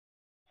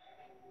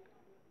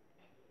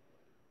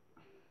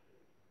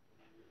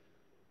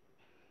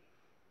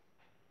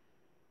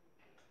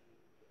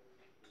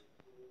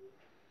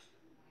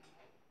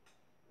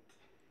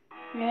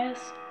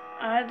Yes,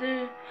 I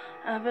do.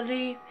 I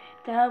believe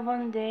that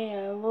one day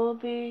I will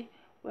be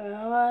where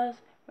I was,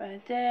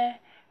 right there,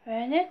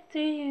 right next to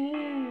you.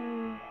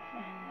 And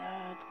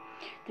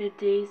the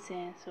days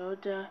and so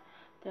the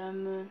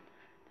moon,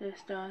 the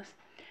stars.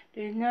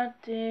 There's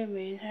nothing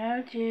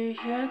without you.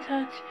 Your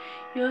touch,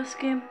 your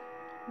skin.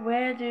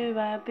 Where do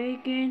I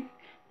begin?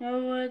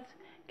 No words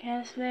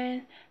can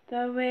explain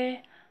the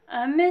way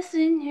I'm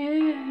missing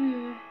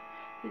you.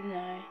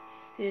 Tonight,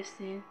 this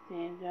thing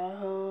seems a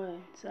hole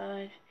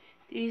inside.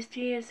 These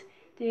tears,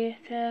 they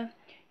tell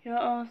your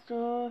own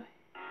story.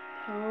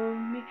 Told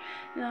me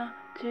not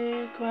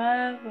to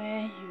cry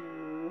when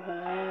you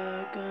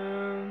are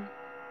gone.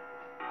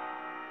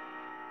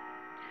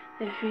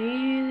 The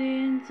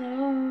feeling's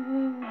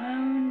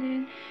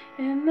overwhelming,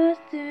 it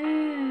must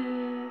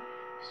do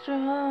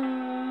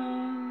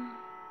strong.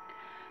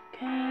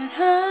 Can I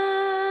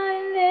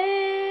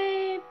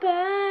lay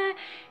by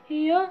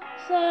your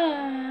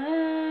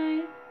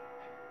side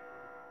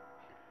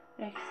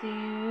next to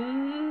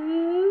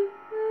you?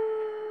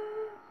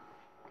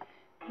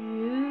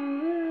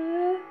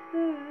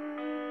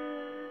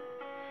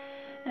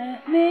 And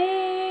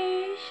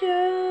make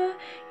sure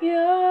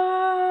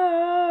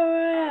you're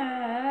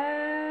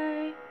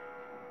right.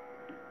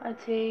 I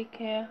take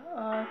care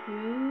of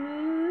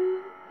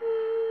you.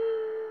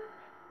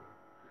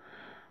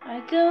 I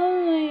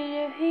don't want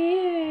you to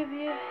hear if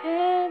you're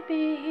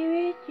happy here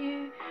with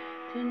you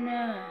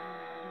tonight.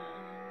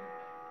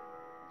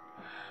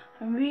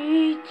 I'm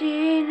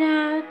reaching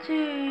out to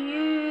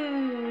you.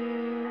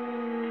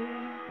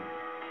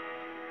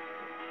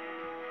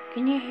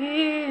 Can you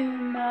hear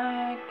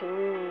my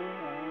call?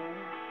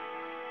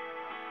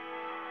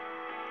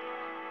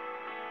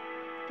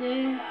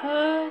 The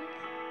hurt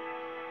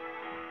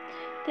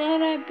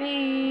that I've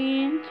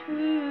been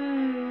through.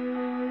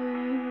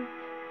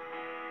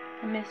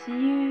 I'm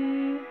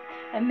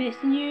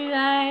missing you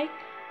like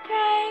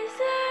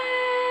crazy.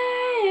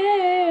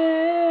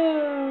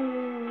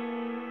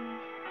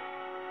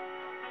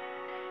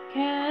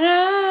 Can I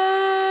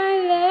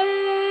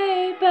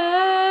lay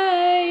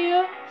by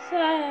your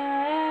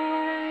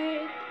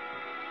side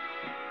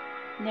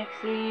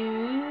next to you?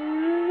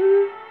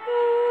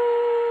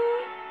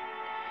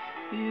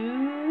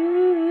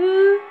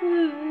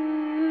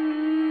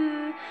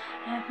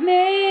 And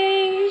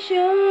make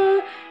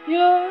sure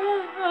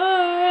you're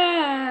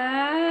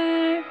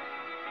alright.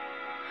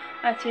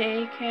 I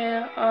take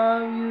care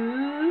of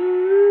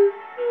you.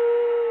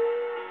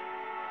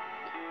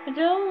 I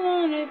don't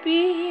wanna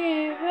be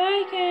here.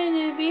 Why can't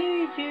I be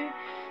with you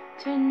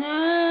tonight?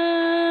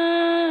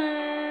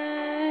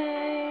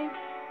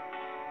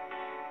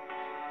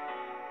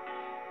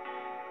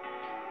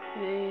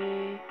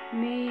 Lay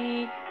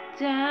me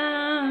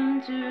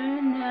down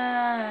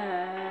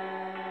tonight.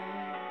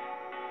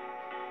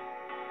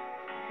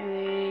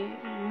 Lay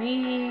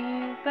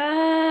me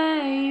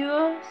by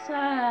your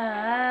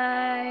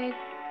side.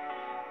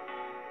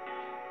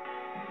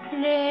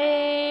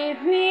 Lay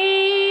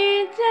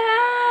me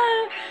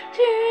down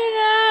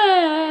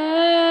tonight.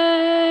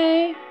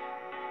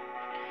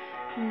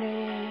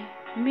 Lay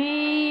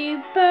me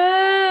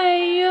by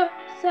your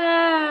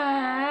side.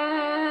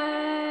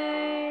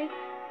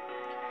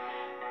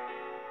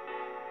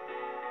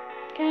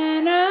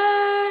 Can I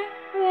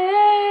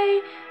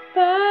lay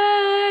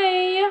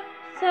by your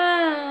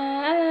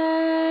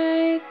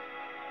side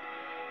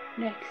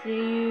next to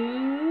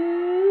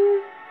you?